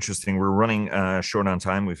the other interesting, we're running short on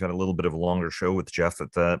time. We've had a little bit of a longer show with Jeff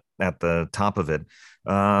at the top of it.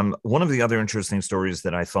 One of the other interesting stories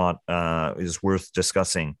that I thought is worth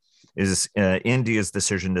discussing is India's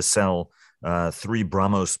decision to sell 3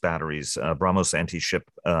 BrahMos batteries, BrahMos anti-ship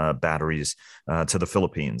batteries to the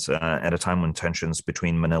Philippines at a time when tensions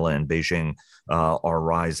between Manila and Beijing are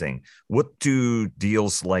rising. What do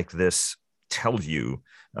deals like this tell you?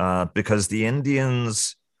 Because the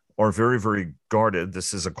Indians are very, very guarded.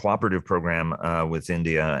 This is a cooperative program with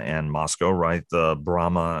India and Moscow, right? The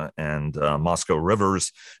Brahma and Moscow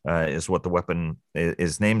rivers is what the weapon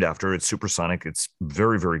is named after. It's supersonic. It's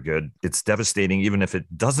very, very good. It's devastating, even if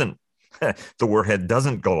it doesn't, the warhead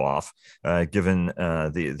doesn't go off, given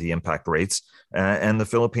the impact rates. And the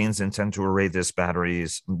Philippines intend to array these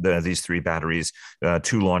 3 batteries,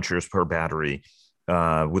 2 launchers per battery,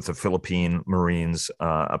 with the Philippine Marines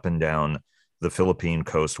up and down the Philippine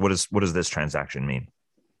coast. What does this transaction mean?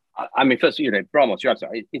 I mean, first, BrahMos, you're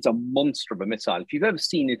absolutely right. It's a monster of a missile. If you've ever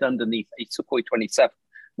seen it underneath a Sukhoi 27,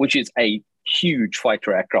 which is a huge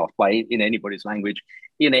fighter aircraft in anybody's language,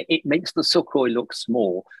 it makes the Sukhoi look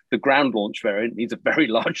small. The ground launch variant needs a very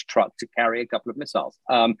large truck to carry a couple of missiles.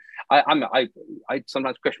 I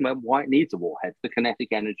sometimes question why it needs a warhead. The kinetic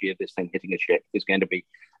energy of this thing hitting a ship is going to be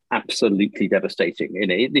absolutely devastating.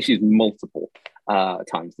 This is multiple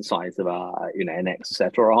times the size of an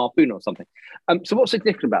Exocet or a Harpoon or something. So what's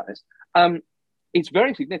significant about this? It's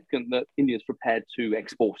very significant that India is prepared to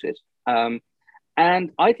export it.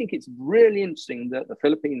 And I think it's really interesting that the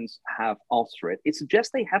Philippines have asked for it. It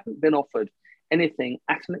suggests they haven't been offered anything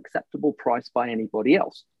at an acceptable price by anybody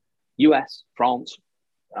else. US, France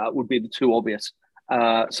would be the 2 obvious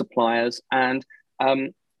suppliers. And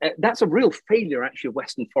that's a real failure, actually, of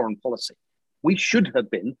Western foreign policy. We should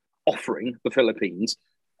have been offering the Philippines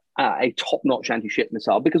a top-notch anti-ship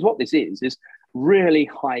missile, because what this is really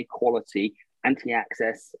high-quality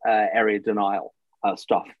anti-access area denial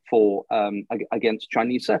stuff for against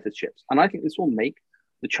Chinese surface ships. And I think this will make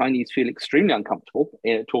the Chinese feel extremely uncomfortable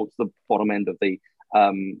towards the bottom end of the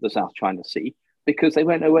South China Sea, because they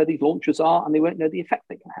won't know where these launchers are and they won't know the effect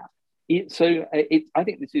they can have. I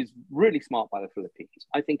think this is really smart by the Philippines.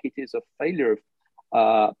 I think it is a failure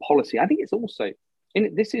of policy. I think it's also,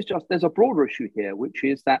 there's a broader issue here, which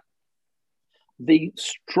is that the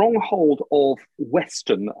stronghold of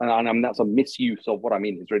Western, and I mean, that's a misuse of what I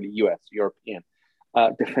mean is really US, European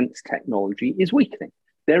defense technology is weakening.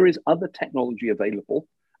 There is other technology available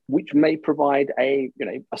which may provide a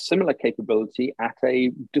similar capability at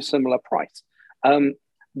a dissimilar price. One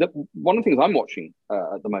of the things I'm watching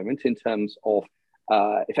at the moment in terms of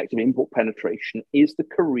effective import penetration is the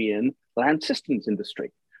Korean land systems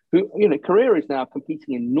industry. Korea is now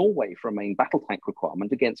competing in Norway for a main battle tank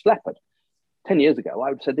requirement against Leopard. 10 years ago, I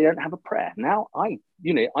would have said they don't have a prayer. Now, I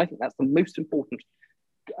think that's the most important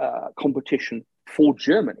competition for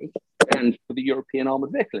Germany and for the European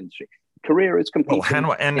armored vehicle industry. Korea is competing. Well,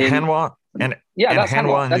 Hanwha and Hanwha in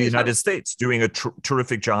the United States doing a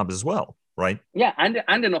terrific job as well, right? Yeah,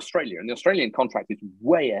 and in Australia, and the Australian contract is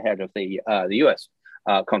way ahead of the US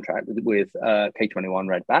contract with K-21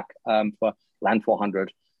 Redback for Land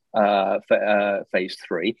 400 Phase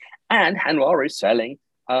 3, and Hanwha is selling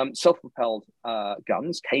self-propelled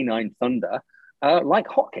guns, K9 Thunder, like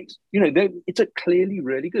hotcakes. It's clearly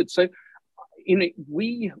really good. So,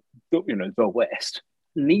 we, the West,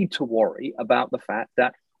 need to worry about the fact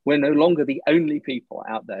that we're no longer the only people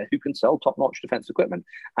out there who can sell top-notch defense equipment.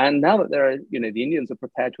 And now that the Indians are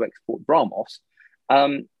prepared to export BrahMos,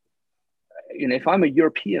 if I'm a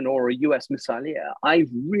European or a US missileer, I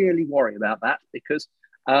really worry about that, because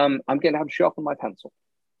I'm going to have to sharpen my pencil.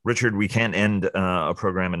 Richard, we can't end a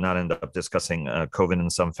program and not end up discussing COVID in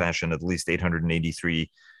some fashion. At least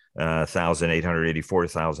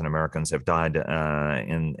 884,000 Americans have died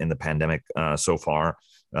in the pandemic so far.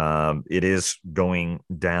 It is going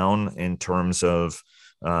down in terms of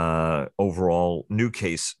overall new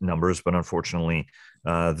case numbers, but unfortunately,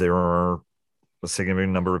 there are a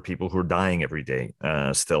significant number of people who are dying every day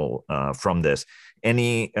still from this.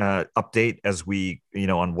 Any update as we,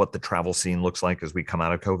 on what the travel scene looks like as we come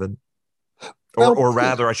out of COVID? Or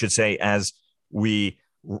rather, I should say, as we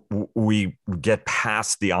get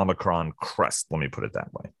past the Omicron crest, let me put it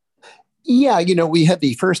that way. Yeah, we had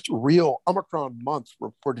the first real Omicron month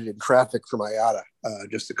reported in traffic from IATA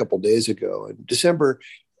just a couple of days ago. And December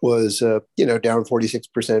was, down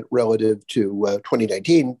 46% relative to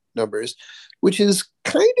 2019 numbers, which is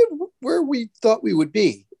kind of where we thought we would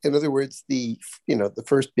be. In other words, the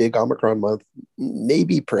first big Omicron month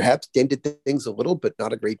maybe perhaps dented things a little, but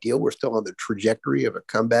not a great deal. We're still on the trajectory of a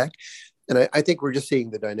comeback. And I think we're just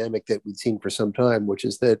seeing the dynamic that we've seen for some time, which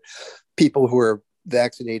is that people who are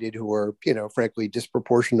vaccinated, who are, frankly,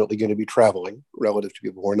 disproportionately going to be traveling relative to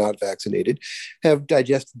people who are not vaccinated, have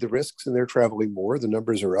digested the risks and they're traveling more. The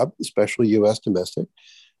numbers are up, especially US domestic.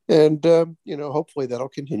 And, hopefully that'll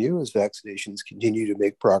continue as vaccinations continue to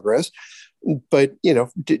make progress. But, to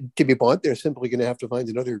be blunt, they're simply going to have to find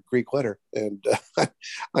another Greek letter. And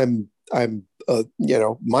I'm not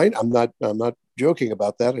joking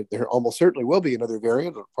about that. There almost certainly will be another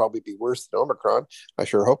variant. It'll probably be worse than Omicron. I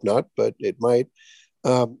sure hope not, but it might.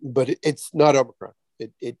 But it's not Omicron.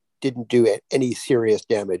 It didn't do any serious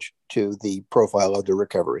damage to the profile of the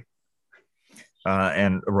recovery.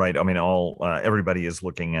 And right, I mean, everybody is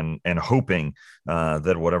looking and hoping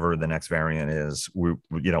that whatever the next variant is,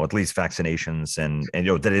 at least vaccinations and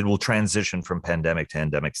that it will transition from pandemic to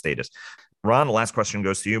endemic status. Ron, the last question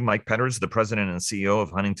goes to you. Mike Petters, the president and CEO of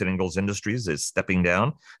Huntington Ingalls Industries, is stepping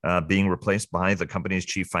down, being replaced by the company's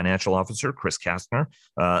chief financial officer, Chris Kastner,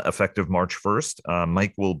 effective March 1st.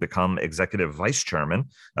 Mike will become executive vice chairman.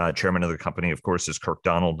 Chairman of the company, of course, is Kirk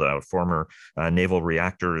Donald, former Naval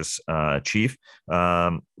Reactors chief.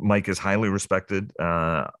 Mike is highly respected,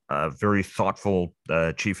 very thoughtful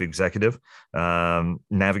chief executive,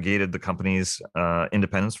 navigated the company's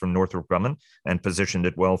independence from Northrop Grumman and positioned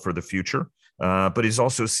it well for the future. But he's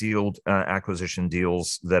also sealed acquisition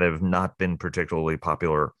deals that have not been particularly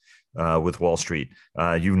popular with Wall Street.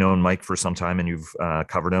 You've known Mike for some time and you've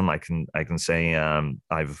covered him. I can say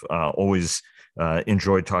I've always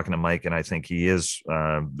enjoyed talking to Mike, and I think he is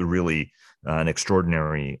really an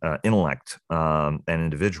extraordinary intellect and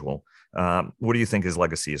individual. What do you think his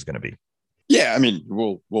legacy is going to be? Yeah, I mean,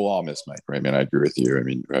 we'll all miss Mike, right? I mean, I agree with you. I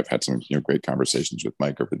mean, I've had some great conversations with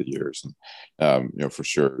Mike over the years, and for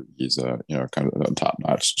sure he's a kind of a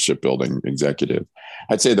top-notch shipbuilding executive.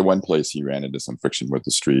 I'd say the one place he ran into some friction with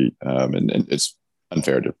the street, and it's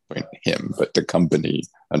unfair to point him, but the company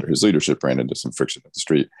under his leadership ran into some friction with the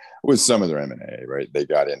street was some of their M&A, right? They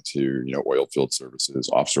got into oil field services,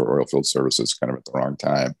 offshore oil field services, kind of at the wrong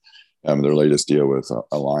time. Their latest deal with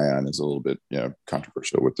Alion is a little bit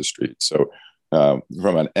controversial with the street. So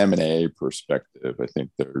from an M&A perspective, I think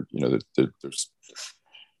there's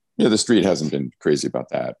the street hasn't been crazy about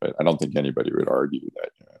that, but I don't think anybody would argue that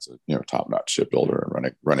as a top-notch shipbuilder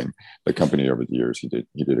and running the company over the years, he did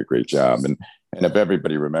a great job. And if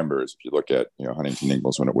everybody remembers, if you look at Huntington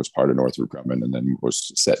Ingalls when it was part of Northrop Grumman and then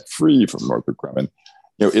was set free from Northrop Grumman,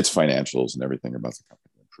 its financials and everything about the company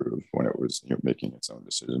improved when it was making its own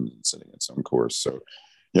decisions and setting its own course. So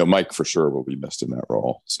Mike for sure will be missed in that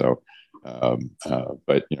role. So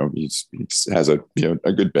but he has a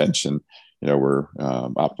good bench, and we're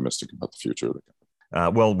optimistic about the future of the company.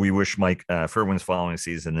 Well, we wish Mike fair winds following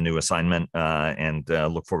season, the new assignment, and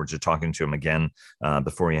look forward to talking to him again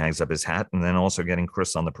before he hangs up his hat, and then also getting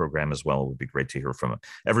Chris on the program as well. It would be great to hear from him.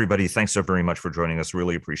 Everybody, thanks so very much for joining us.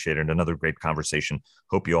 Really appreciate it. Another great conversation.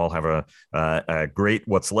 Hope you all have a great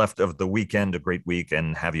what's left of the weekend, a great week,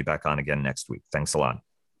 and have you back on again next week. Thanks a lot.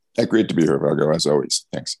 Great to be here, Vago, as always.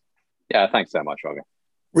 Thanks. Yeah, thanks so much, Vago.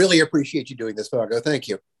 Really appreciate you doing this, Vago. Thank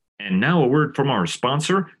you. And now a word from our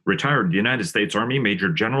sponsor, retired United States Army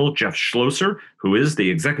Major General Jeff Schlosser, who is the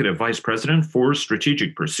Executive Vice President for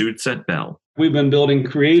Strategic Pursuits at Bell. We've been building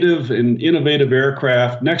creative and innovative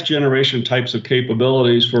aircraft, next generation types of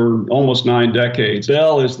capabilities for almost 9 decades.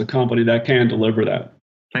 Bell is the company that can deliver that.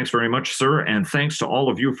 Thanks very much, sir. And thanks to all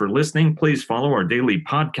of you for listening. Please follow our daily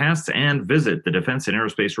podcasts and visit the Defense and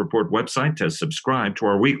Aerospace Report website to subscribe to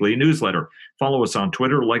our weekly newsletter. Follow us on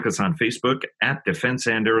Twitter, like us on Facebook at Defense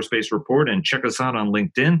and Aerospace Report, and check us out on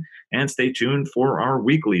LinkedIn. And stay tuned for our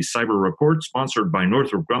weekly cyber report sponsored by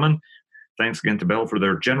Northrop Grumman. Thanks again to Bell for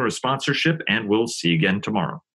their generous sponsorship, and we'll see you again tomorrow.